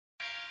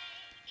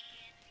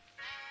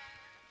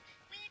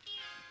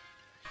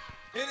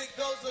And it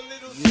goes a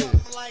little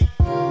something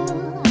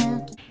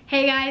like.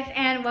 Hey guys,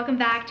 and welcome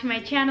back to my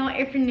channel.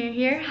 If you're new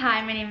here,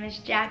 hi, my name is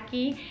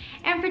Jackie,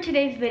 and for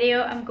today's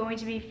video I'm going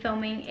to be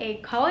filming a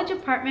college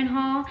apartment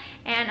haul,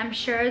 and I'm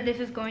sure this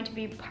is going to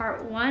be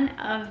part one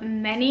of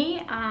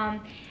many.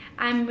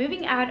 I'm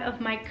moving out of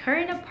my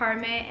current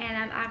apartment and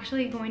I'm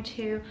actually going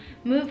to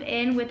move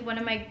in with one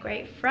of my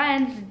great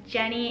friends,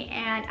 Jenny,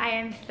 and I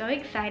am so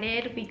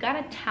excited. We got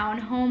a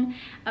townhome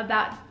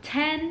about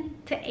 10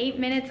 to 8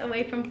 minutes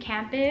away from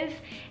campus.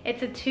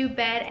 It's a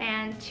 2-bed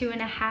and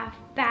 2.5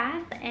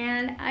 bath,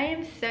 and I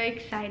am so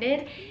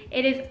excited.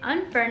 It is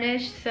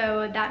unfurnished,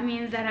 so that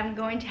means that I'm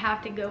going to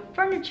have to go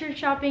furniture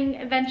shopping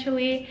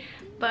eventually,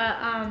 but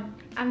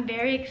I'm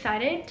very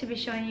excited to be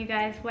showing you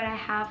guys what I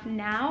have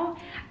now.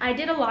 I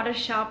did a lot of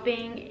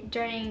shopping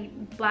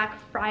during Black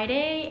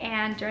Friday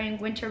and during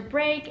winter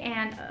break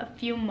and a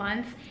few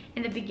months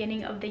in the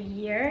beginning of the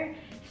year.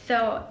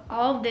 So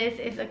all of this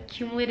is a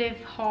cumulative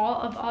haul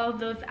of all of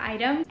those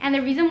items. And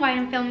the reason why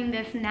I'm filming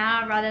this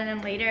now rather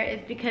than later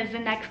is because the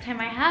next time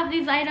I have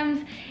these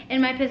items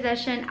in my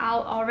possession,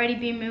 I'll already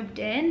be moved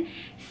in.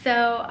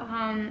 So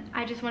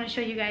I just want to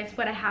show you guys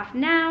what I have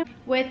now.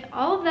 With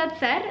all of that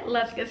said,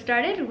 let's get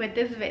started with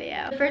this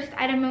video. The first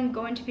item I'm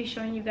going to be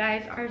showing you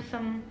guys are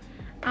some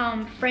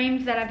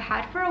frames that I've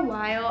had for a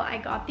while. I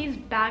got these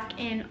back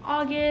in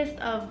August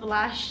of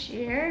last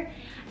year,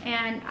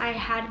 and I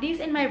had these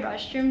in my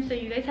restroom, so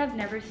you guys have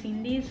never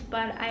seen these,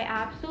 but I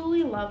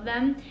absolutely love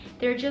them.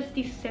 They're just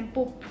these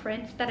simple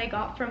prints that I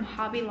got from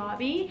Hobby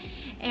Lobby,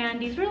 and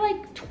these were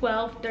like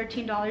 $12,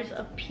 $13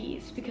 a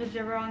piece because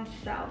they were on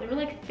sale. They were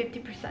like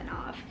 50%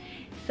 off.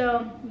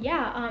 So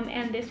yeah,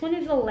 and this one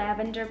is a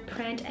lavender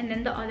print, and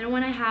then the other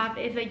one I have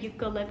is a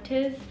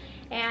eucalyptus.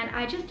 And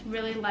I just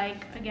really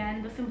like,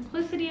 again, the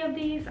simplicity of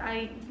these.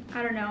 I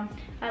don't know,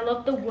 I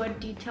love the wood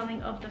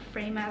detailing of the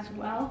frame as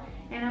well.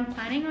 And I'm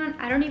planning on,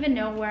 I don't even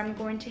know where I'm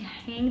going to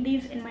hang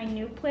these in my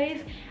new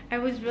place. I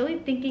was really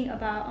thinking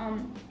about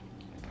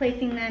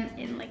placing them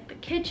in like the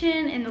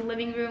kitchen, in the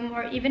living room,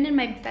 or even in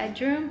my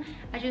bedroom.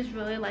 I just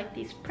really like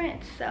these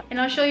prints. So,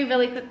 and I'll show you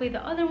really quickly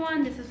the other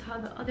one. This is how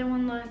the other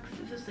one looks.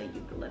 This is a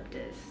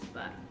eucalyptus,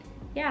 but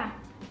yeah,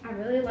 I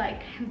really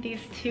like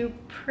these two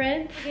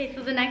prints. Okay,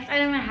 so the next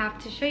item I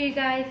have to show you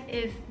guys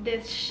is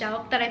this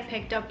shelf that I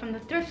picked up from the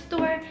thrift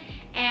store.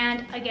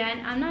 And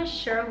again, I'm not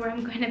sure where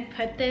I'm going to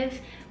put this,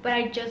 but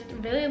I just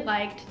really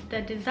liked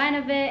the design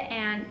of it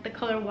and the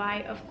color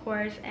white, of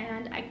course,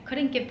 and I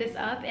couldn't give this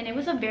up, and it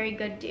was a very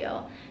good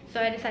deal, so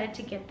I decided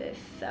to get this.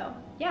 So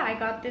yeah, I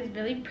got this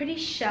really pretty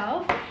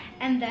shelf,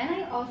 and then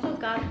I also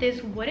got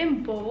this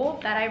wooden bowl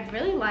that I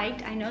really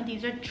liked. I know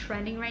these are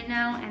trending right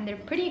now and they're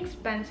pretty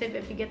expensive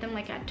if you get them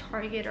like at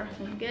Target or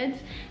HomeGoods,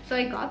 so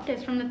I got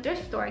this from the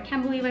thrift store. I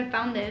can't believe I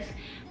found this,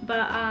 but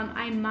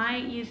I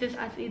might use this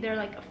as either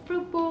like a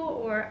fruit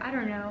bowl or I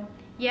don't know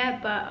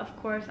yet, but of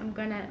course I'm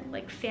gonna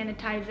like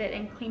sanitize it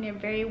and clean it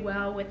very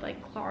well with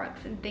like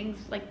Clorox and things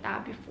like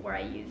that before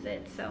I use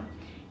it. So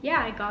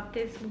yeah, I got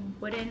this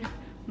wooden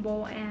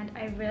bowl and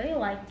I really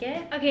like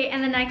it. Okay,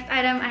 and the next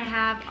item I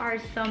have are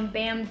some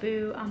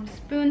bamboo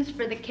spoons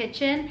for the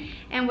kitchen,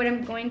 and what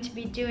I'm going to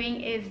be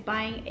doing is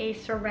buying a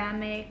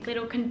ceramic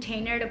little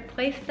container to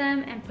place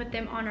them and put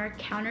them on our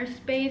counter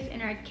space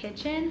in our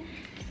kitchen.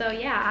 So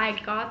yeah, I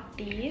got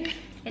these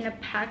in a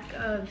pack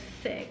of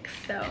 6.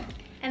 So,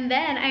 and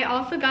then I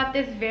also got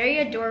this very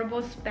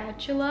adorable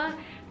spatula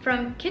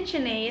from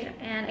KitchenAid,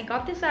 and I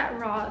got this at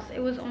Ross.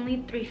 It was only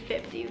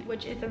 $3.50,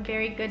 which is a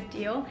very good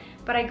deal,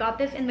 but I got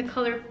this in the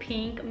color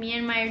pink. Me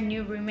and my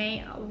new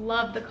roommate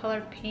love the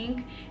color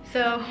pink,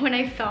 so when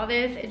I saw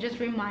this, it just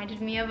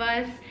reminded me of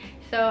us.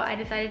 So I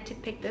decided to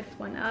pick this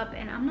one up,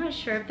 and I'm not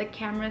sure if the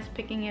camera is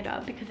picking it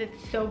up because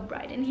it's so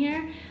bright in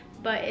here,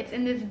 but it's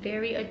in this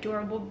very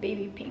adorable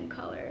baby pink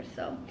color.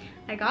 So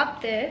I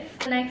got this.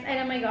 The next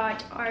item I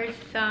got are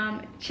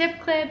some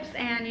chip clips,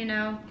 and you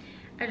know,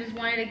 I just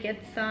wanted to get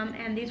some,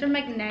 and these are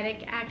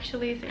magnetic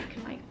actually, so you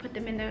can like put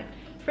them in the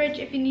fridge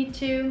if you need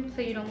to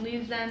so you don't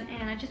lose them.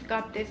 And I just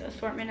got this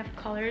assortment of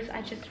colors.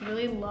 I just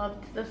really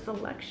loved the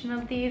selection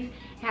of these.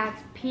 It has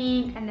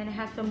pink, and then it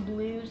has some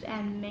blues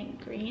and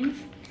mint greens.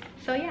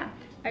 So yeah,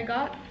 I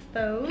got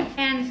those.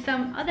 And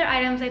some other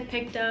items I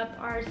picked up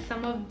are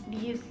some of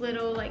these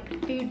little like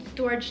food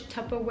storage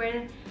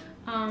Tupperware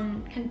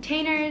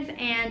containers,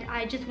 and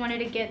I just wanted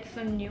to get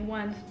some new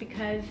ones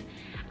because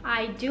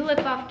I do live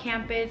off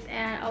campus,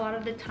 and a lot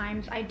of the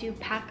times I do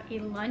pack a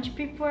lunch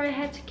before I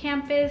head to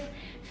campus.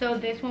 So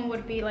this one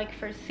would be like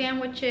for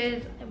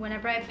sandwiches.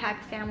 Whenever I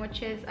pack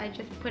sandwiches, I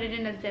just put it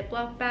in a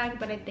Ziploc bag,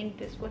 but I think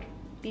this would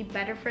be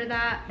better for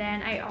that.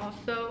 Then I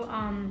also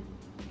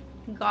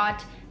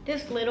got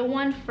this little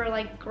one for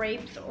like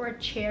grapes or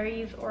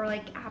cherries or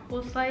like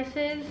apple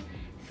slices.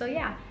 So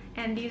yeah,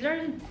 and these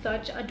are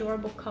such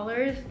adorable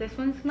colors. This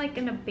one's like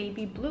in a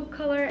baby blue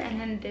color,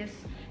 and then this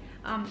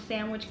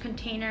sandwich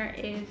container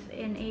is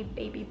in a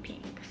baby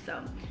pink.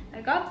 So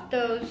I got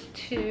those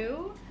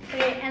two.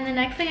 Okay, and the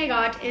next thing I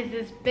got is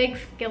this big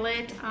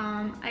skillet.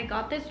 I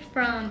got this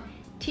from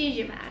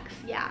tjmaxx,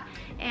 yeah.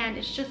 And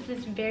it's just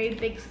this very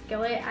big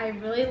skillet. I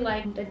really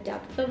like the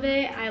depth of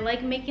it. I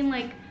like making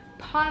like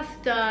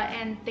pasta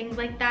and things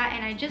like that,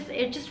 and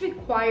it just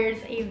requires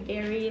a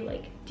very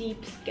like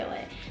deep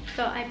skillet.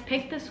 So I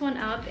picked this one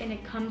up, and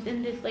it comes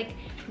in this like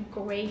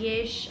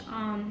grayish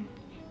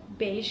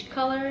beige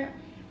color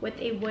with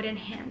a wooden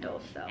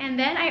handle. So, and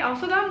then I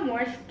also got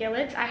more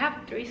skillets. I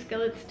have 3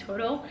 skillets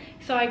total.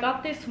 So I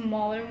got this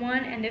smaller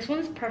one, and this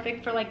one's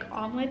perfect for like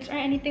omelets or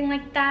anything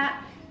like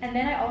that. And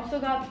then I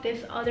also got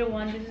this other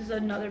one. This is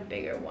another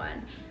bigger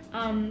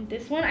one.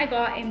 This one I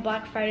got in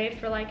Black Friday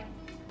for like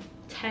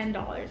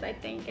 $10, I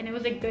think, and it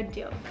was a good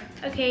deal.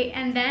 Okay,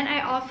 and then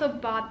I also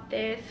bought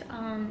this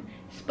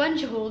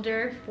sponge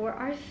holder for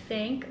our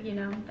sink. You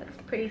know, that's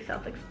pretty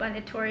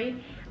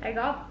self-explanatory. I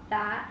got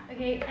that.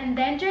 Okay, and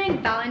then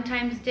during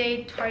Valentine's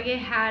Day, Target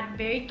had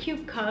very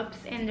cute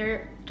cups in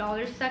their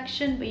dollar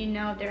section, but you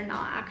know, they're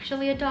not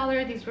actually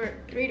 $1. These were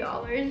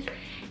 $3,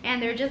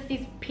 and they're just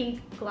these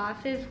pink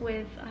glasses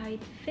with, I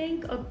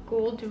think, a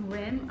gold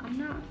rim. I'm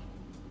not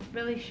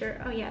really sure.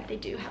 Oh yeah, they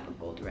do have a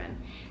gold rim.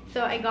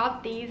 So I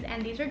got these,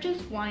 and these are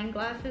just wine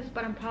glasses,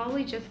 but I'm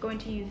probably just going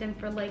to use them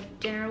for like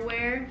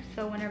dinnerware,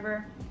 so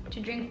whenever to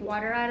drink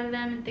water out of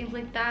them and things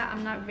like that.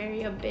 I'm not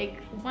very a big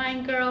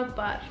wine girl,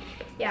 but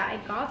yeah,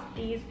 I got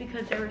these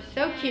because they were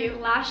so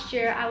cute. Last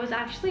year I was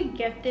actually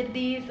gifted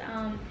these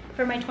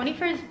for my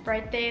 21st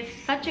birthday.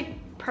 It's such a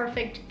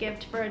perfect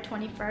gift for a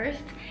 21st,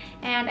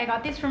 and I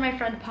got these from my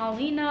friend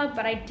Paulina,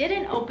 but I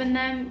didn't open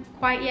them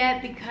quite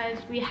yet because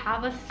we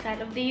have a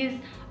set of these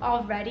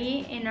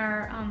already in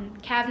our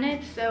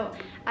cabinet, so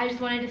I just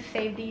wanted to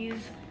save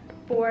these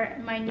for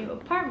my new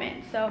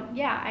apartment. So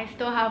yeah, I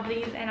still have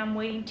these, and I'm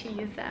waiting to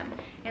use them,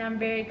 and I'm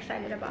very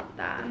excited about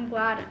that. I'm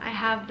glad I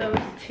have those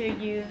to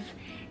use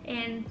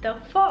in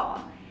the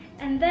fall.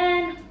 And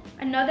then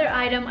another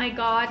item I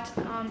got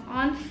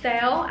on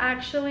sale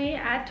actually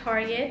at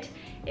Target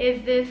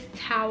is this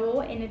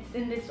towel, and it's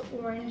in this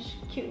orange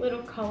cute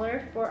little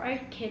color for our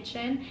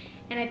kitchen,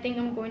 and I think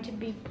I'm going to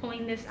be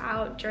pulling this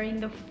out during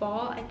the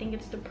fall. I think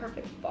it's the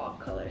perfect fall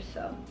color.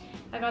 So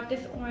I got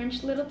this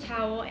orange little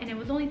towel, and it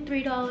was only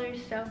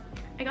 $3, so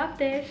I got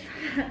this.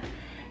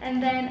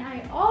 And then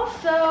I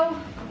also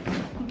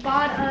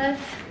bought us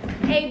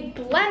a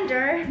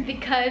blender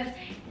because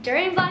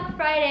during Black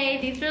Friday,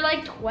 these were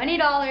like $20,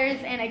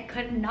 and I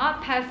could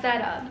not pass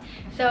that up.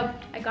 So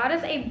I got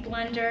us a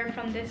blender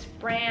from this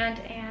brand,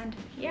 and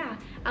yeah,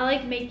 I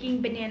like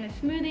making banana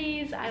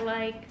smoothies. I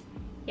like,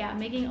 yeah,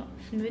 making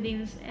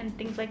smoothies and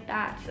things like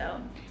that.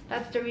 So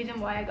that's the reason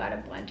why I got a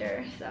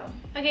blender. So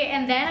okay,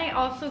 and then I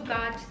also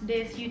got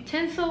this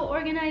utensil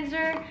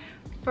organizer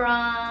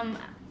from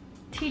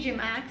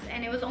tjmaxx,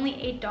 and it was only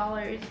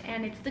 $8,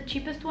 and it's the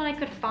cheapest one I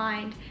could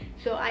find.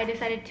 So I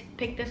decided to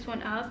pick this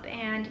one up,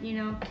 and you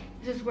know,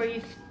 this is where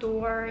you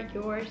store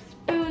your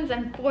spoons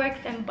and forks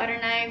and butter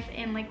knives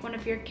in like one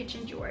of your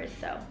kitchen drawers.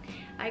 So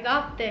I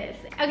got this.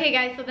 Okay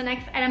guys, so the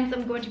next items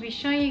I'm going to be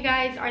showing you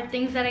guys are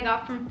things that I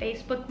got from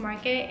Facebook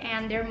Market,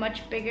 and they're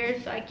much bigger,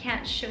 so I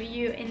can't show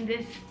you in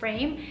this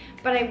frame,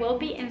 but I will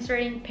be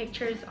inserting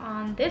pictures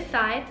on this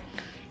side.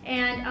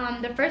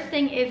 And the first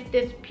thing is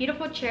this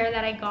beautiful chair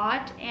that I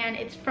got, and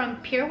it's from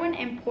Pier 1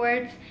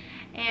 Imports,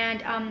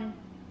 and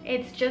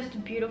it's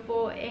just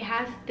beautiful. It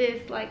has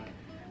this like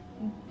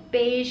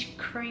beige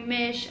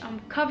creamish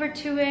cover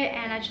to it,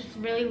 and I just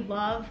really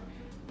love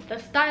the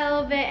style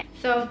of it.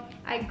 So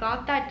I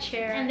got that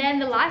chair. And then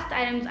the last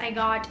items I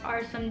got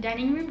are some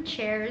dining room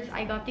chairs.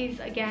 I got these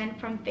again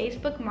from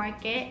Facebook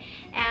Market,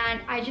 and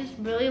I just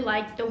really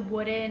like the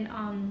wooden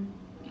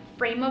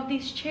frame of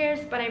these chairs,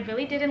 but I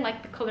really didn't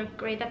like the color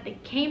gray that they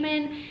came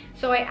in.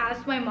 So I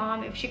asked my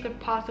mom if she could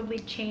possibly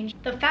change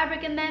the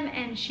fabric in them,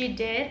 and she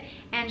did,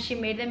 and she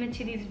made them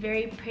into these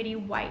very pretty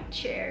white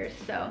chairs.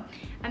 So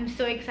I'm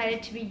so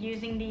excited to be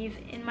using these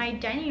in my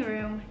dining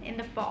room in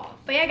the fall.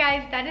 But yeah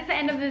guys, that is the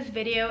end of this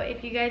video.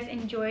 If you guys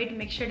enjoyed,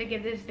 make sure to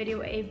give this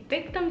video a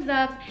big thumbs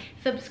up,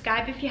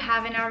 subscribe if you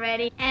haven't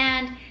already,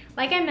 and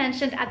like I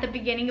mentioned at the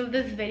beginning of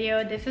this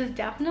video, this is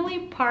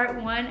definitely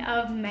part 1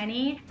 of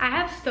many. I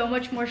have so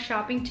much more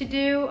shopping to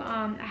do.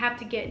 I have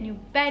to get new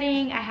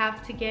bedding, I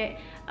have to get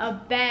a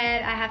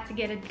bed, I have to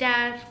get a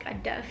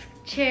desk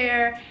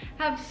chair.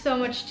 I have so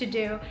much to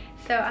do.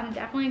 So I'm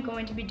definitely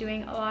going to be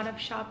doing a lot of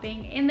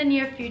shopping in the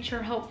near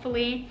future,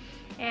 hopefully.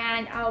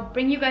 And I'll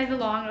bring you guys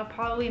along. I'll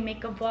probably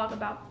make a vlog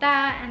about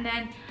that, and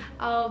then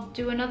I'll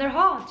do another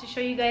haul to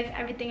show you guys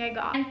everything I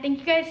got. And thank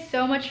you guys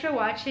so much for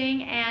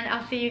watching, and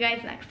I'll see you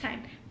guys next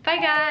time. Bye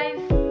guys!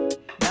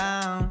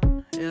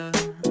 Down, yeah.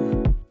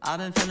 I've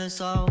been feeling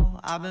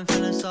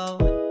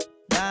so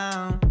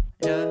down,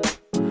 yeah.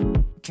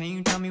 Can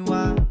you tell me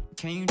why?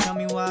 Can you tell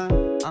me why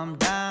I'm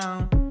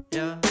down,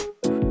 yeah.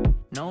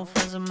 No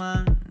friends of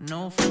mine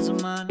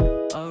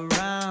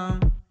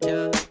around,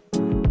 yeah.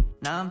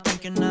 Now I'm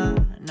thinking,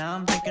 now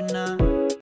I'm